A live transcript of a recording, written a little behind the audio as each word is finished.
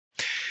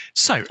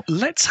So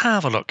let's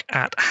have a look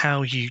at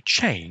how you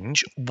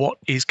change what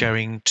is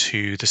going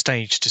to the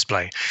stage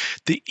display.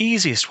 The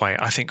easiest way,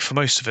 I think, for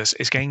most of us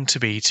is going to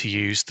be to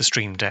use the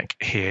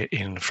StreamDeck here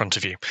in front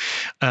of you.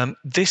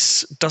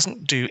 This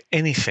doesn't do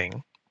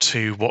anything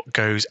to what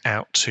goes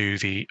out to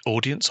the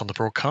audience on the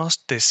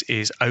broadcast. This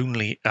is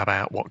only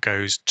about what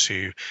goes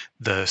to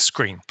the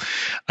screen.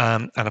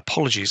 And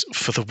apologies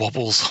for the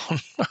wobbles on.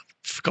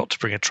 Forgot to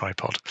bring a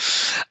tripod.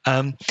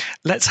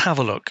 Let's have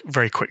a look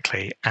very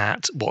quickly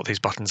at what these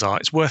buttons are.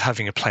 It's worth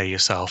having a play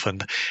yourself,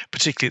 and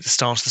particularly at the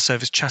start of the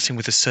service, chatting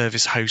with the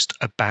service host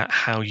about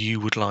how they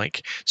would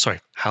like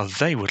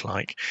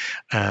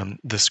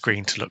the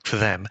screen to look for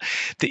them.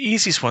 The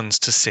easiest ones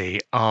to see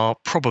are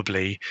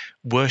probably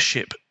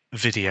worship,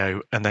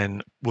 video, and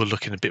then we'll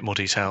look in a bit more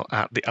detail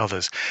at the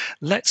others.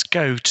 Let's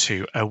go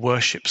to a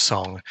worship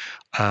song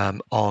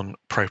on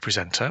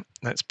ProPresenter.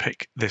 Let's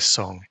pick this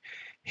song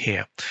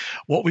here.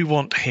 What we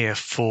want here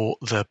for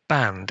the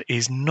band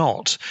is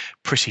not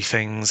pretty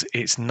things.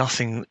 It's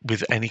nothing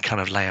with any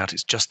kind of layout.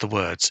 It's just the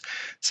words.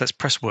 So let's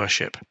press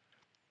worship,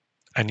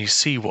 and you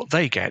see what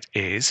they get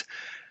is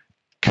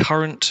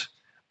current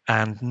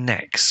and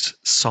next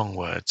song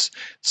words.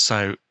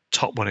 So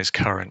top one is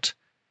current,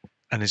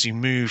 and as you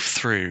move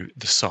through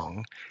the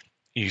song,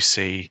 you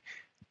see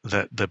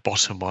that the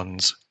bottom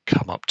ones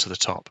come up to the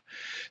top.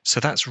 So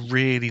that's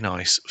really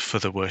nice for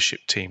the worship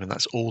team, and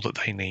that's all that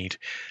they need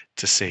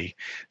to see.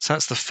 So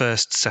that's the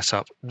first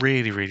setup,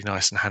 really, really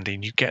nice and handy.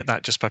 And you get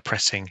that just by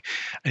pressing,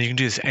 and you can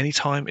do this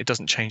anytime. It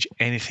doesn't change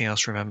anything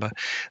else, remember.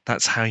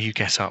 That's how you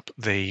get up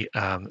the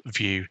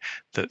view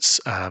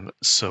that's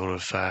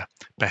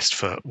best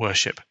for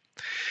worship.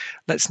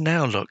 Let's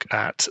now look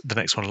at the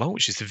next one along,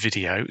 which is the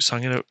video. So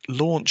I'm going to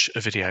launch a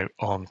video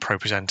on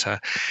ProPresenter,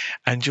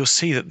 and you'll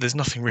see that there's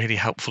nothing really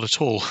helpful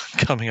at all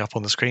coming up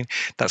on the screen.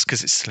 That's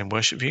because it's still in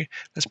worship view.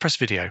 Let's press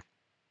video.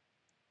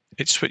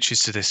 It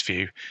switches to this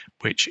view,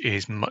 which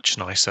is much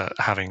nicer,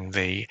 having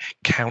the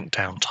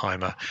countdown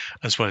timer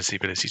as well as the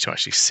ability to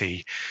actually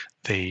see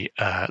the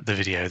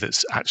video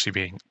that's actually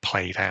being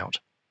played out.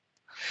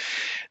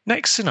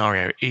 Next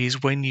scenario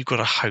is when you've got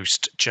a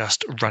host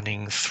just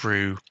running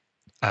through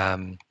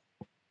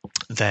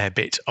their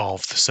bit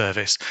of the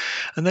service,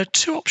 and there are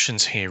two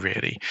options here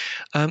really: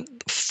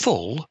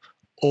 full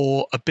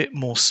or a bit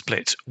more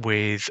split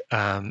with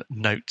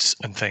notes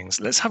and things.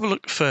 Let's have a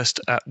look first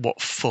at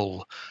what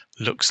full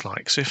looks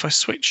like. So if I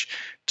switch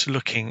to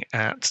looking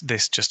at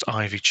this just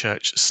Ivy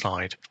Church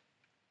slide,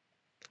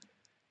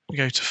 we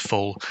go to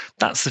full.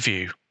 That's the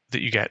view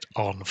that you get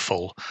on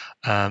full.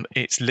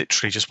 It's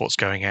literally just what's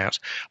going out.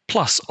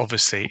 Plus,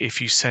 obviously,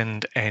 if you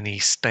send any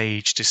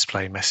stage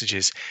display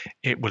messages,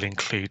 it will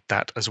include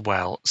that as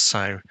well.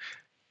 So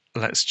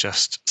let's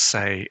just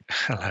say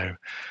hello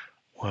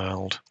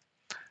world.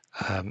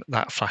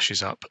 That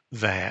flashes up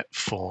there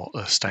for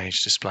a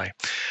stage display.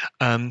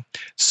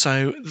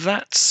 So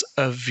that's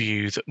a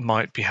view that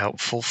might be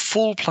helpful.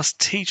 Full plus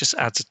T just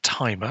adds a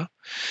timer,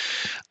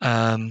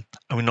 and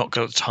we've not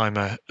got a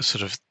timer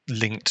sort of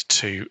linked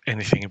to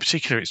anything in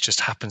particular. It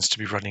just happens to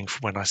be running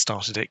from when I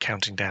started it,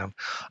 counting down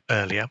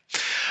earlier.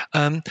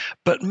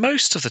 But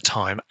most of the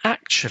time,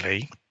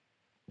 actually,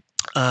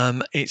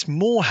 it's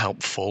more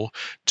helpful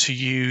to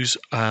use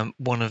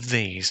one of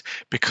these,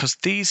 because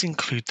these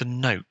include the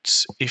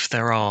notes if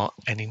there are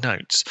any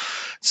notes.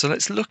 So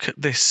let's look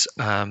at this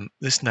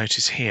this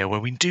notice here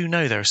where we do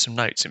know there are some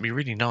notes. It'd be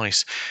really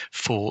nice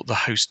for the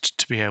host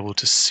to be able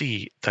to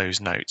see those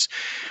notes.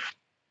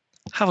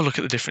 Have a look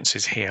at the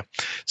differences here.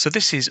 So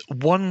this is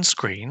one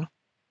screen.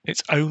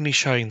 It's only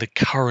showing the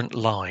current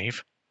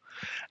live,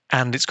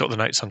 and it's got the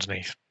notes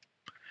underneath.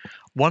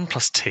 1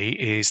 plus T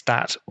is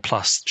that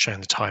plus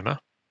showing the timer.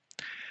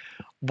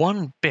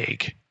 1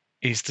 big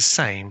is the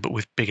same but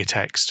with bigger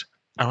text,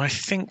 and I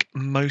think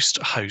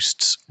most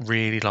hosts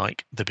really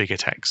like the bigger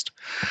text.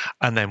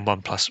 And then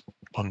 1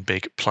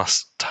 big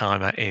plus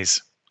timer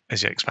is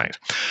as you expect.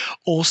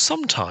 Or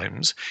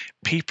sometimes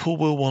people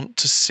will want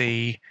to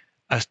see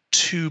a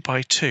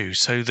 2x2,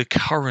 so the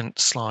current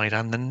slide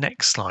and the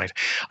next slide.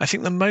 I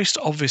think the most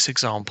obvious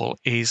example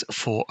is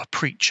for a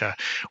preacher,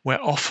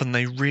 where often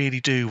they really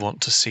do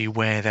want to see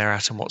where they're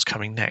at and what's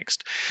coming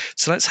next.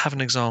 So let's have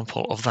an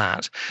example of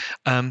that.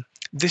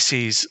 This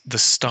is the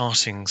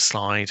starting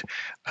slide,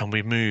 and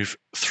we move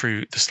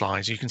through the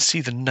slides. You can see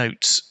the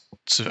notes,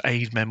 sort of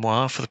aid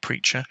memoir for the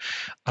preacher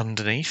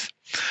underneath.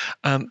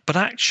 But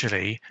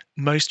actually,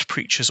 most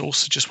preachers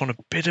also just want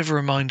a bit of a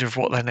reminder of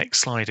what their next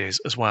slide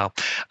is as well.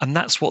 And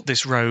that's what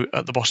this row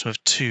at the bottom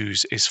of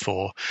twos is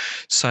for.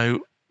 So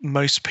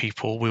most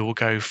people will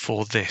go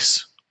for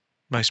this.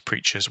 Most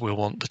preachers will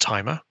want the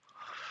timer.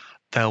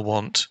 They'll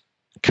want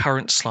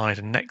current slide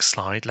and next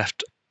slide,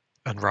 left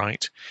and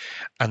right,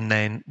 and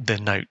then the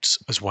notes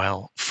as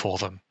well for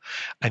them.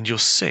 And you'll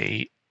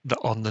see that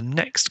on the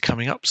next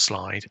coming up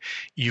slide,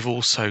 you've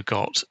also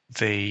got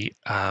the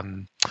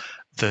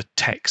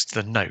text,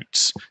 the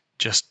notes,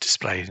 just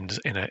displayed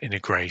in a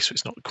grey, so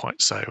it's not quite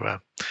so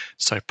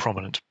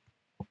prominent.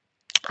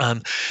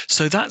 Um,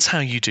 so that's how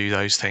you do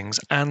those things.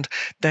 And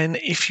then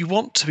if you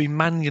want to be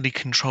manually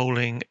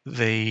controlling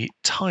the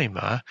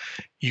timer,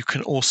 you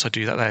can also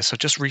do that there. So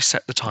just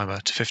reset the timer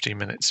to 15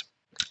 minutes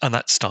and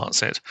that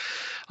starts it.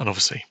 And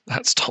obviously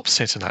that stops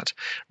it and that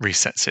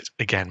resets it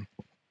again.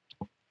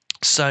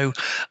 So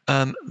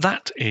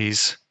that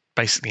is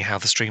basically how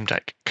the Stream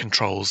Deck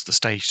controls the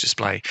stage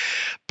display.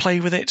 Play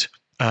with it.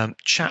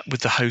 Chat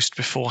with the host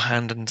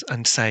beforehand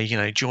and say, do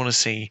you want to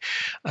see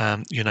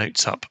your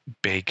notes up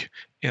big?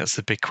 That's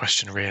the big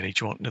question, really.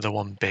 Do you want the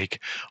one big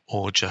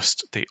or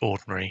just the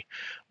ordinary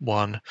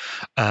one?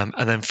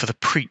 And then for the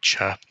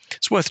preacher,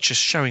 it's worth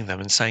just showing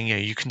them and saying,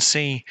 you can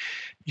see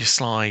your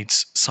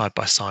slides side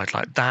by side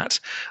like that,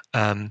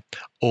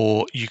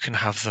 or you can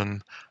have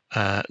them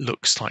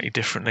look slightly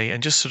differently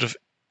and just sort of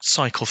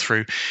cycle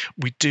through.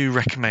 We do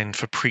recommend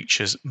for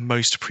preachers,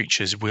 most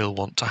preachers will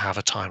want to have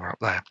a timer up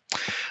there.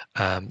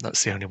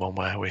 That's the only one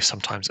where we're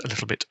sometimes a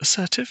little bit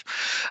assertive.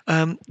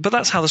 But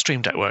that's how the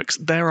Stream Deck works.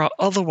 There are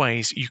other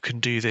ways you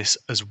can do this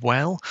as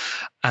well,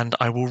 and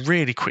I will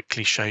really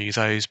quickly show you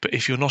those. But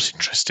if you're not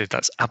interested,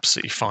 that's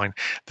absolutely fine.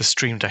 The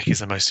Stream Deck is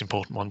the most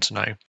important one to know.